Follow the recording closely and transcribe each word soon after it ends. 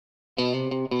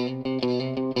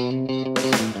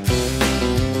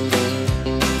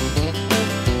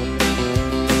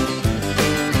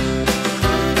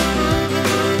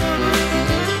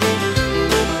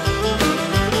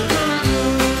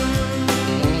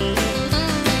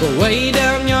But way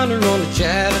down yonder on the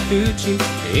Chattahoochee,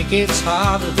 it gets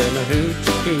hotter than a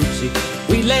hoochie coochie.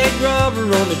 We laid rubber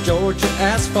on the Georgia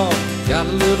asphalt, got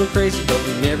a little crazy but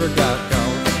we never got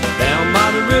caught. Down by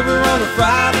the river on a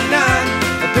Friday night,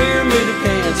 a pyramid of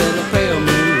cans and a pale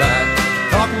moonlight,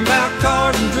 talking about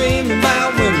cars and dreaming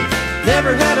about women.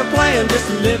 Never had a plan, just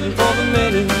living for the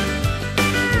minute.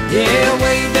 Yeah,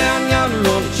 way down yonder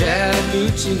on the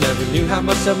Chattahoochee, never knew how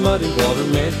much that muddy water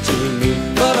meant to me.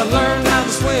 But I learned how to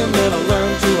swim and I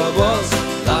learned who I was,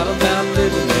 a lot about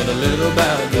living and a little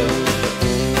about love.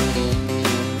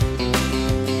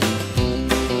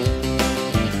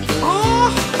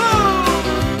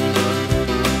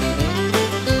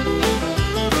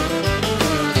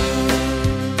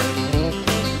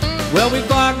 Well, we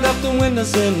fogged up the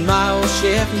windows in my old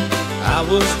Chevy. I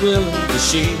was willing, but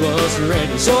she wasn't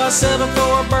ready. So I settled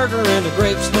for a burger and a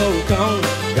grape smoke cone.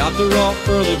 Got there off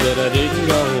early, but I didn't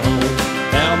go home.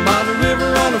 Down by the river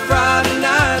on a Friday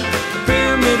night, the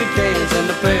pyramid of cans and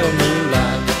the pale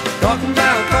moonlight, talking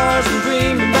about cars and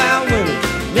dreaming about women.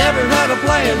 Never had a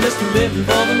plan, just living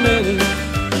for the minute.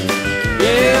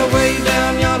 Yeah, way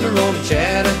down yonder on the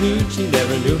Chattahoochee,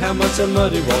 never knew how much that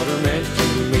muddy water meant to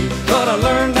me. But I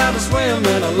learned how to swim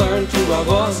and I learned who I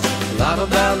was, a lot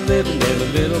about living and a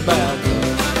little about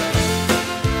love.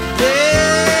 Yeah.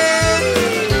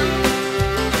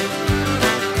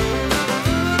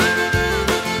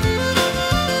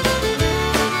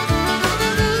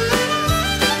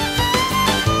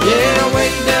 Yeah, way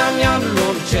down yonder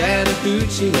on the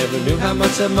Chattahoochee, never knew how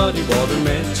much that muddy water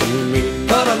meant to me.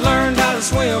 But I learned how to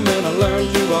swim and I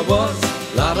learned who I was,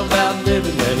 a lot about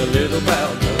living and a little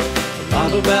about love. A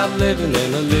lot about living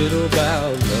and a little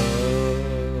about love.